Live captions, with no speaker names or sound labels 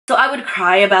So I would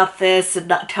cry about this and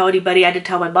not tell anybody. I didn't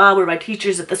tell my mom or my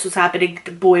teachers that this was happening.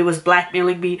 The boy was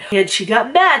blackmailing me and she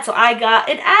got mad. So I got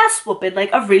an ass whooping,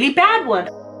 like a really bad one.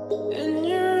 In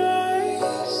your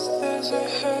eyes, there's a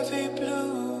heavy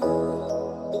blue.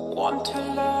 Want to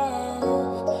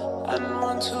love and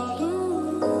want to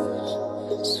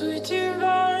lose. Sweet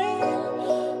divine,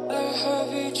 a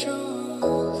heavy truth.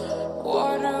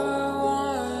 What do I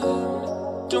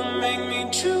want? Don't make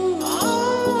me choose.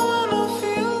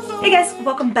 Hey guys,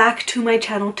 welcome back to my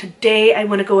channel. Today I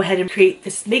want to go ahead and create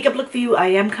this makeup look for you. I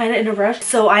am kind of in a rush,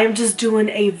 so I am just doing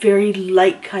a very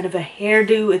light kind of a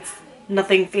hairdo. It's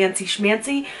nothing fancy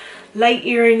schmancy. Light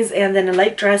earrings and then a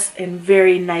light dress and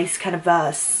very nice kind of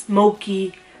a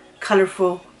smoky,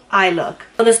 colorful eye look.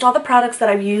 So list all the products that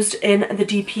I've used in the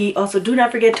DP. Also, do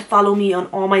not forget to follow me on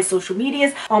all my social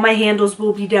medias. All my handles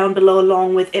will be down below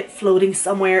along with it floating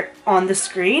somewhere on the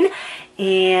screen.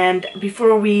 And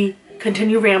before we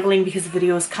continue rambling, because the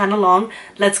video is kind of long,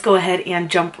 let's go ahead and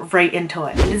jump right into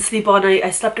it. I didn't sleep all night. I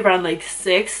slept around like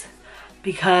 6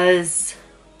 because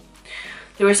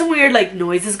there were some weird like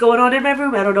noises going on in my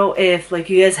room. I don't know if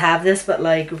like you guys have this, but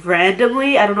like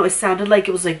randomly, I don't know, it sounded like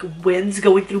it was like winds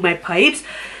going through my pipes,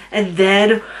 and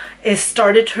then it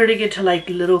started turning into like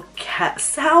little cat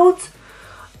sounds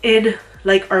in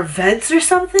like our vents or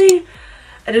something.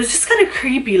 And it was just kind of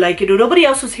creepy, like, you know, nobody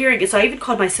else was hearing it. So I even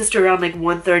called my sister around like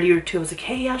 1:30 or 2. I was like,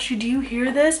 hey Ashley, do you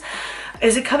hear this?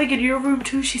 Is it coming in your room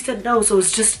too? She said no. So it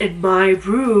was just in my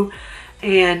room.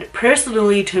 And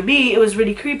personally, to me, it was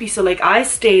really creepy. So like I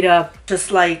stayed up just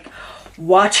like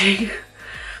watching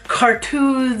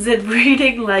cartoons and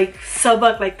reading like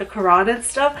Sabak, like the Quran and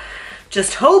stuff,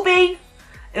 just hoping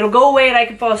it'll go away and I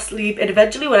can fall asleep. And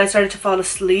eventually when I started to fall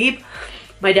asleep,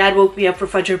 my dad woke me up for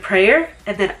Fajr prayer,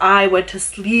 and then I went to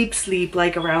sleep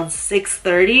like around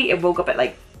 6:30 and woke up at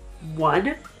like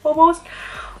 1 almost,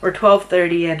 or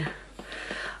 12:30, and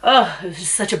it was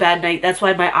just such a bad night. That's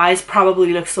why my eyes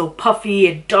probably look so puffy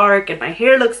and dark, and my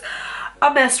hair looks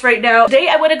a mess right now. Today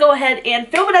I want to go ahead and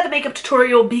film another makeup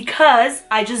tutorial because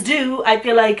I just do. I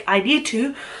feel like I need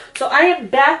to. So I am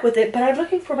back with it, but I'm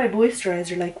looking for my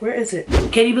moisturizer. Like, where is it?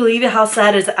 Can you believe it? How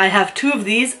sad is it? I have 2 of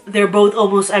these. They're both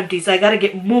almost empty, so I gotta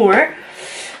get more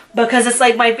because it's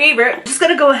like my favorite. I'm just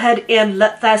gonna go ahead and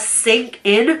let that sink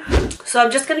in. So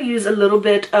I'm just gonna use a little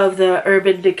bit of the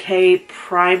Urban Decay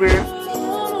primer.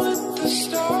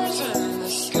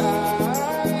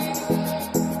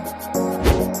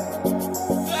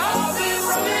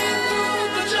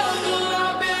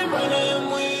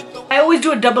 I always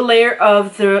do a double layer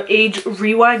of the Age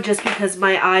Rewind just because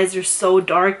my eyes are so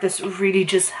dark. This really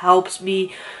just helps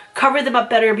me cover them up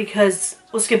better because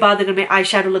uske baad agar main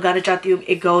eyeshadow lagana chahti hu,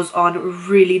 it goes on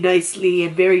really nicely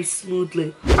and very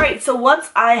smoothly. Alright, so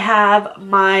once I have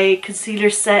my concealer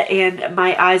set and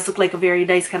my eyes look like a very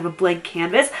nice kind of a blank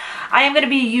canvas, I am going to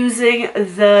be using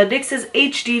the NYX's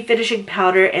HD Finishing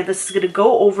Powder, and this is going to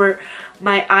go over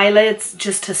my eyelids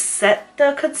just to set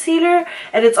the concealer,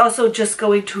 and it's also just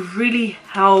going to really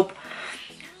help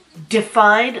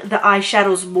define the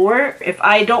eyeshadows more. If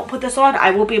I don't put this on,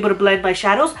 I won't be able to blend my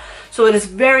shadows. So it is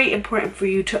very important for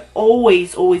you to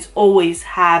always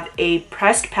have a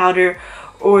pressed powder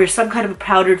or some kind of a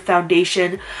powdered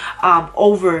foundation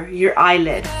over your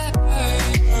eyelid.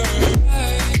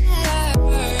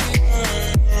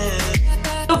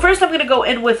 So first I'm going to go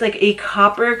in with like a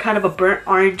copper, kind of a burnt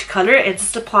orange color, and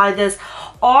just apply this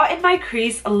all in my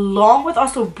crease, along with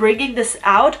also bringing this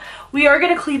out. We are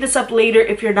going to clean this up later.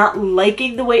 If you're not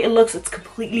liking the way it looks, it's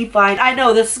completely fine. I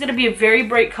know this is going to be a very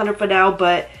bright color for now,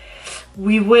 but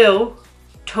we will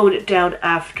tone it down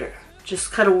after.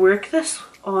 Just kind of work this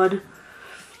on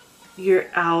your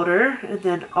outer and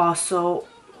then also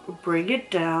bring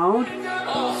it down.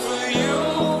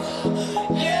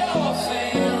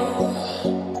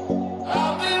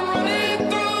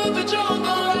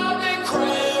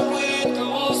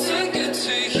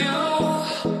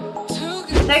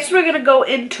 Next, we're going to go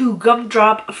into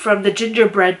Gumdrop from the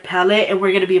Gingerbread palette, and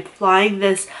we're going to be applying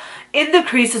this in the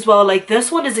crease as well. Like,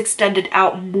 this one is extended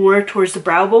out more towards the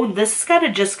brow bone. This is kind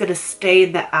of just going to stay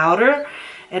in the outer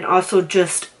and also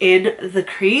just in the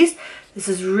crease. This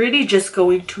is really just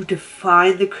going to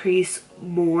define the crease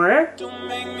more. Don't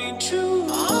make me choose.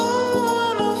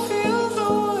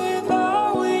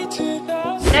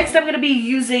 Next, I'm going to be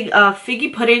using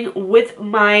Figgy Pudding with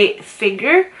my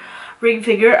ring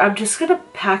finger. I'm just going to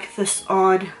pack this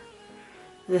on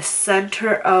the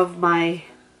center of my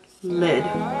lid.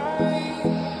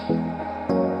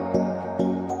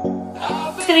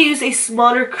 I'm just going to use a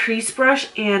smaller crease brush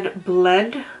and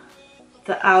blend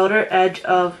the outer edge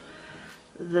of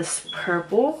this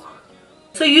purple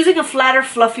So using a flatter,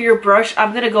 fluffier brush,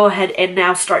 I'm going to go ahead and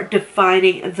now start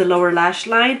defining the lower lash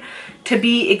line to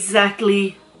be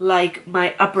exactly like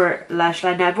my upper lash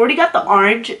line. Now I've already got the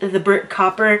orange, the burnt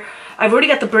copper. I've already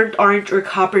got the burnt orange or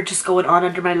copper just going on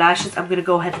under my lashes. I'm going to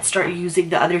go ahead and start using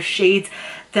the other shades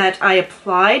that I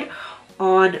applied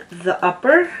on the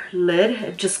upper lid.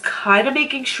 And just kind of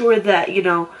making sure that, you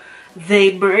know,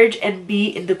 they merge and be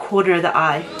in the corner of the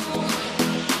eye.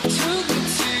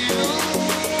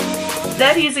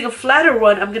 Then using a flatter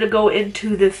one, I'm going to go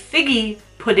into the figgy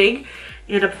pudding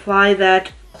and apply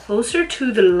that closer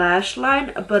to the lash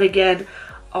line, but again,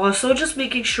 also just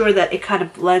making sure that it kind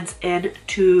of blends in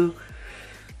to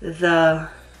the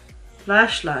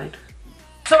lash line.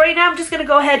 So right now I'm just going to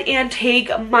go ahead and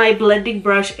take my blending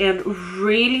brush and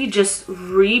really just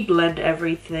re-blend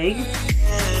everything.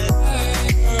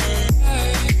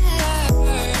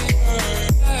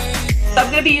 I'm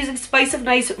going to be using Spice of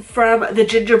Nice from the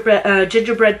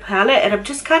Gingerbread palette, and I'm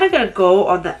just kind of going to go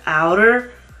on the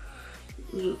outer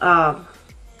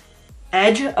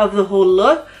edge of the whole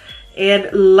look and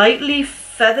lightly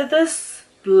feather this,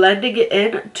 blending it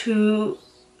in to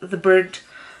the burnt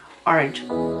orange.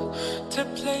 I'm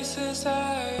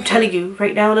telling you,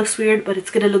 right now it looks weird, but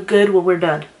it's going to look good when we're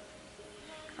done.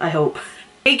 I hope.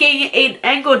 Taking an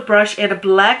angled brush and a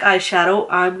black eyeshadow,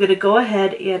 I'm going to go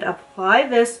ahead and apply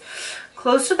this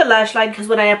close to the lash line, because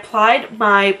when I applied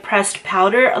my pressed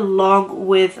powder along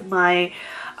with my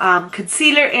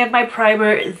concealer and my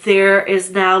primer, there is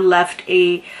now left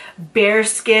a bare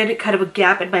skin, kind of a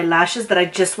gap in my lashes that I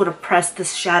just want to press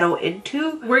this shadow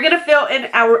into. We're going to fill in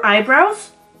our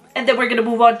eyebrows, and then we're going to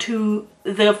move on to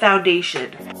the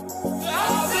foundation.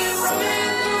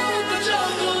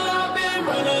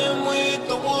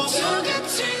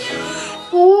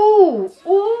 Ooh,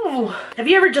 ooh. Have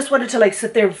you ever just wanted to like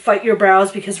sit there and fight your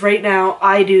brows? Because right now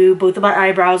I do. Both of my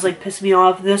eyebrows like piss me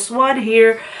off. This one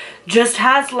here just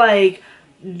has like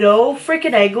no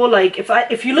freaking angle. Like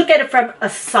if you look at it from a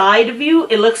side view,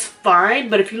 it looks fine.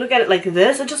 But if you look at it like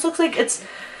this, it just looks like it's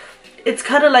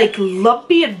kind of like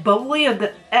lumpy and bubbly on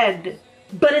the end.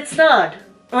 But it's not.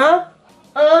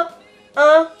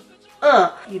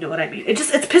 You know what I mean. It's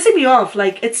pissing me off.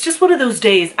 Like, it's just one of those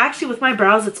days. Actually, with my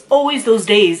brows, it's always those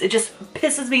days. It just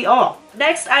pisses me off.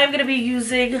 Next, I am going to be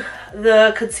using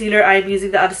the concealer. I am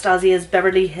using the Anastasia's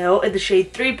Beverly Hill in the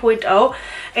shade 3.0.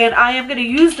 And I am going to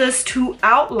use this to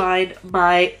outline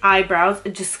my eyebrows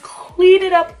and just clean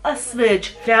it up a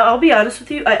smidge. Now, I'll be honest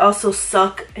with you, I also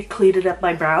suck at cleaning up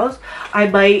my brows. I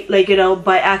might, like, you know,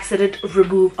 by accident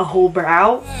remove a whole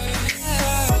brow.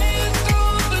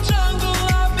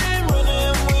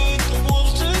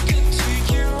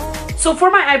 So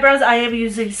for my eyebrows, I am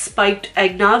using Spiked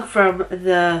Eggnog from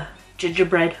the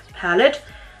Gingerbread palette.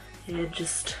 And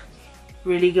just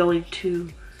really going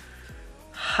to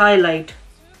highlight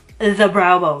the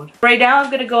brow bone. Right now,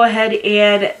 I'm going to go ahead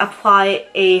and apply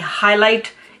a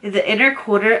highlight in the inner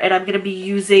corner. And I'm going to be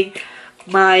using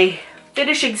my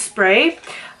finishing spray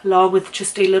along with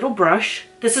just a little brush.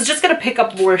 This is just going to pick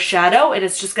up more shadow, and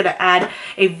it's just going to add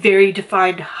a very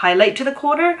defined highlight to the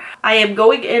corner. I am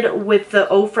going in with the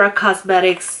OFRA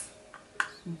Cosmetics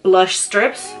blush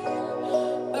strips.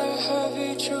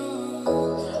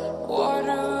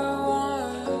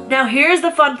 Now here's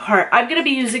the fun part. I'm going to be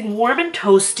using Warm and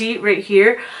Toasty right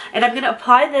here, and I'm going to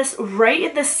apply this right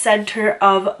in the center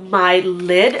of my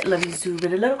lid. Let me zoom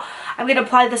in a little. I'm going to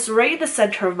apply this right in the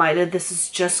center of my lid. This is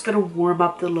just going to warm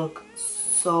up the look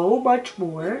so much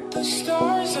more. The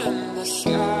stars in the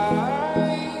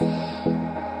sky.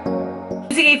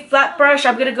 Using a flat brush,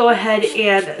 I'm going to go ahead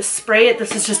and spray it.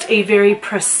 This is just a very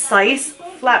precise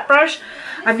flat brush.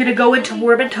 I'm going to go into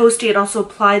Warm and Toasty and also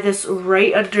apply this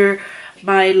right under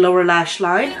my lower lash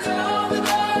line. I'm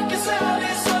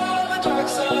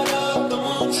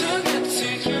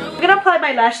gonna apply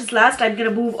my lashes last. I'm gonna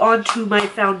move on to my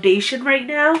foundation right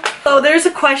now. So there's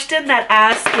a question that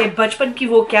asks कि बचपन की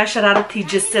वो क्या शरारत थी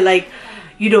जिससे like,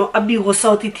 you know, अम्मी गुस्सा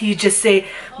होती थी जिससे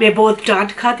मैं बहुत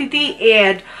डांट खाती थी.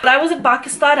 And when I was in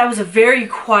Pakistan, I was a very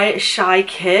quiet, shy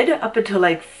kid. Up until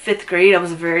like 5th grade, I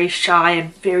was a very shy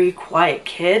and very quiet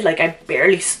kid. Like, I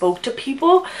barely spoke to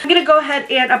people. I'm gonna go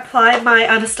ahead and apply my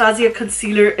Anastasia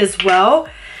concealer as well.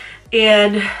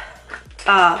 And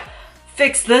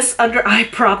fix this under eye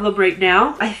problem right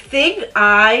now. I think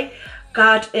I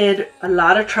got in a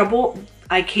lot of trouble.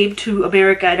 I came to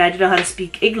America and I didn't know how to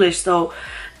speak English, so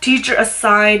teacher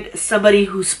assigned somebody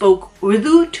who spoke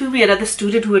Urdu to me, another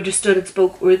student who understood and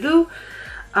spoke Urdu.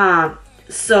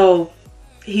 So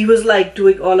he was like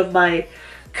doing all of my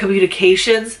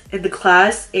communications in the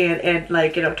class and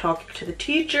like, you know, talking to the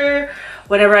teacher.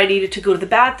 Whenever I needed to go to the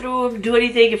bathroom, do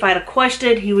anything, if I had a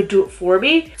question, he would do it for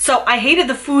me. So I hated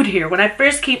the food here. When I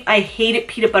first came, I hated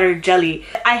peanut butter and jelly.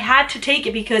 I had to take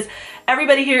it because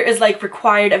everybody here is like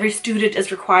required, every student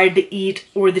is required to eat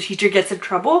or the teacher gets in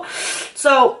trouble.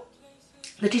 So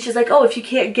the teacher's like, oh, if you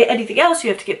can't get anything else, you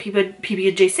have to get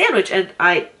PB&J sandwich. And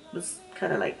I was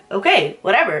kind of like, okay,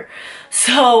 whatever.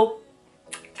 So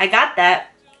I got that.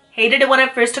 Hated it when I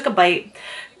first took a bite.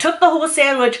 Took the whole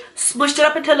sandwich, smushed it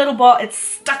up into a little ball and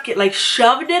stuck it, like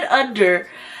shoved it under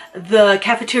the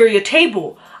cafeteria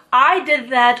table. I did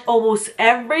that almost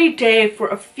every day for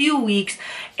a few weeks,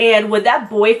 and when that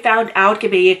boy found out,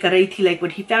 like when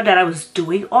he found out I was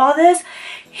doing all this,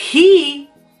 he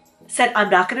said, I'm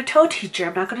not going to tell teacher,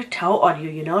 I'm not going to tell on you,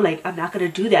 you know, like I'm not going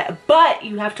to do that, but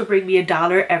you have to bring me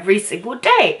 $1 every single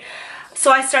day.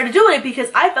 So I started doing it because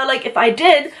I felt like if I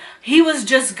did, he was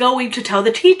just going to tell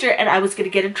the teacher and I was going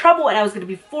to get in trouble and I was going to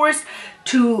be forced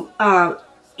to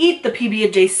eat the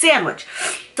PB&J sandwich.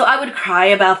 So I would cry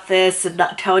about this and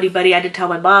not tell anybody. I didn't tell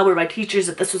my mom or my teachers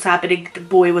that this was happening. The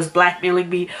boy was blackmailing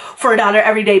me for $1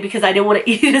 every day because I didn't want to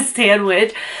eat a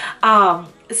sandwich.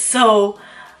 So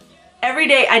every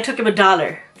day I took him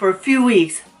 $1 for a few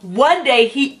weeks. One day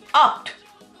he upped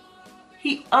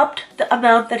the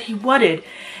amount that he wanted.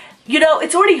 You know,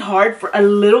 it's already hard for a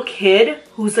little kid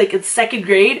who's like in 2nd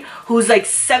grade, who's like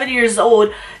 7 years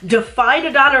old, to find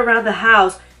 $1 around the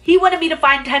house. He wanted me to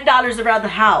find $10 around the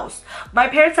house. My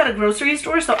parents had a grocery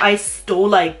store, so I stole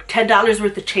like $10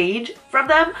 worth of change from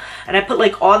them. And I put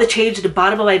like all the change in the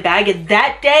bottom of my bag. And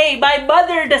that day, my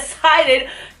mother decided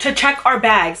to check our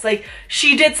bags. Like,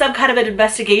 she did some kind of an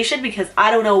investigation because I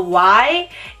don't know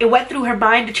why. It went through her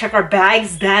mind to check our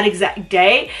bags that exact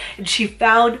day. And she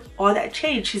found all that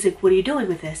change. She's like, what are you doing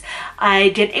with this? I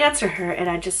didn't answer her. And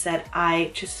I just said, I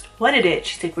just wanted it.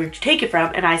 She's like, where'd you take it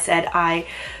from? And I said, I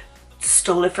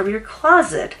stole it from your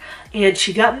closet. And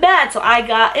she got mad, so I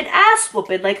got an ass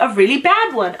whooping, like a really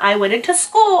bad one. I went into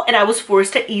school and I was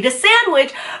forced to eat a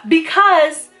sandwich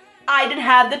because I didn't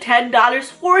have the $10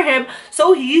 for him,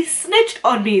 so he snitched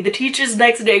on me. The teachers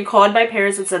next day called my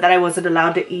parents and said that I wasn't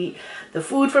allowed to eat the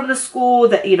food from the school,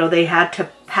 that, you know, they had to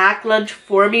pack lunch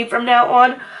for me from now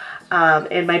on.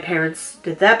 And my parents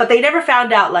did that, but they never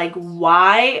found out like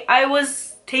why I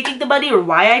was taking the money or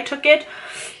why I took it.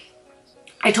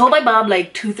 I told my mom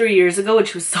like 2-3 years ago and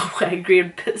she was so angry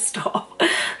and pissed off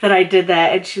that I did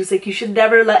that. And she was like, you should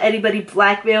never let anybody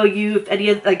blackmail you. If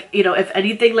any, like, you know, if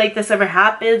anything like this ever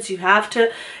happens, you have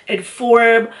to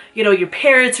inform, you know, your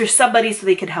parents or somebody so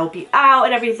they can help you out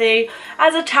and everything.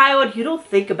 As a child, you don't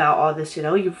think about all this, you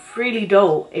know, you really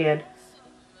don't. And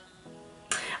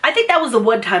I think that was the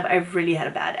one time I really had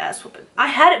a bad ass whooping. I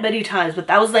had it many times, but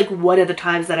that was like one of the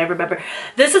times that I remember.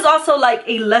 This is also like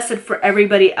a lesson for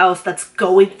everybody else that's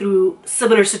going through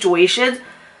similar situations.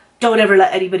 Don't ever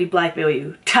let anybody blackmail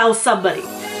you. Tell somebody.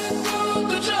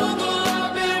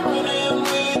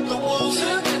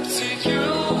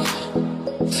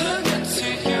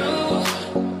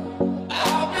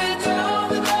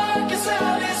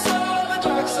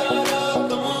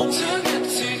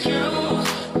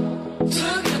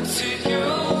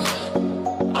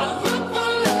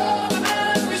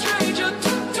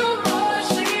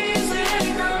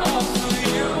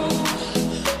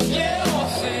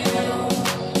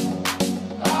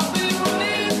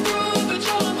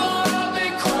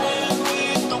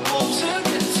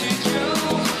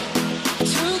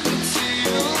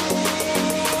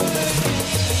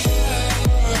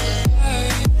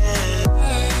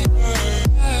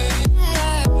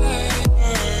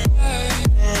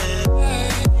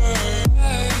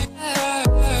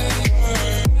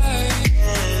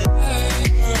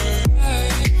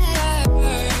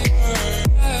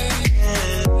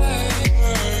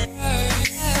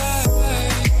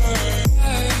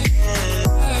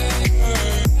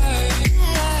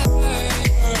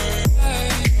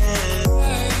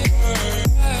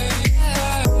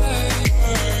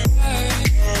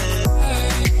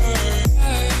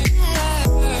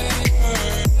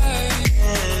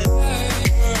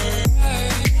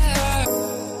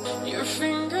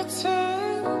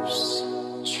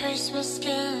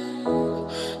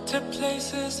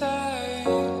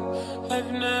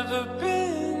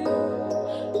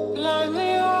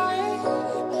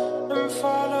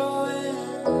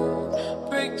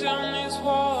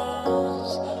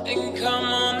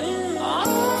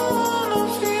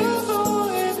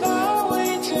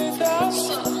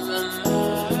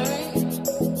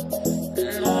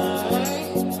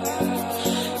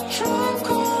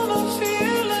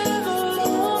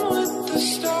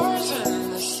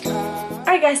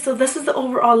 Alright guys, so this is the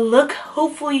overall look.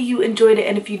 Hopefully you enjoyed it,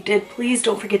 and if you did, please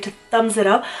don't forget to thumbs it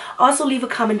up. Also leave a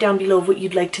comment down below of what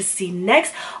you'd like to see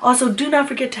next. Also do not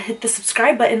forget to hit the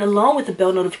subscribe button along with the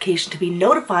bell notification to be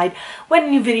notified when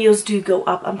new videos do go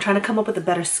up. I'm trying to come up with a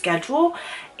better schedule,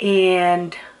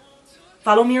 and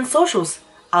follow me on socials.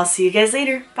 I'll see you guys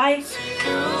later.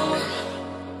 Bye.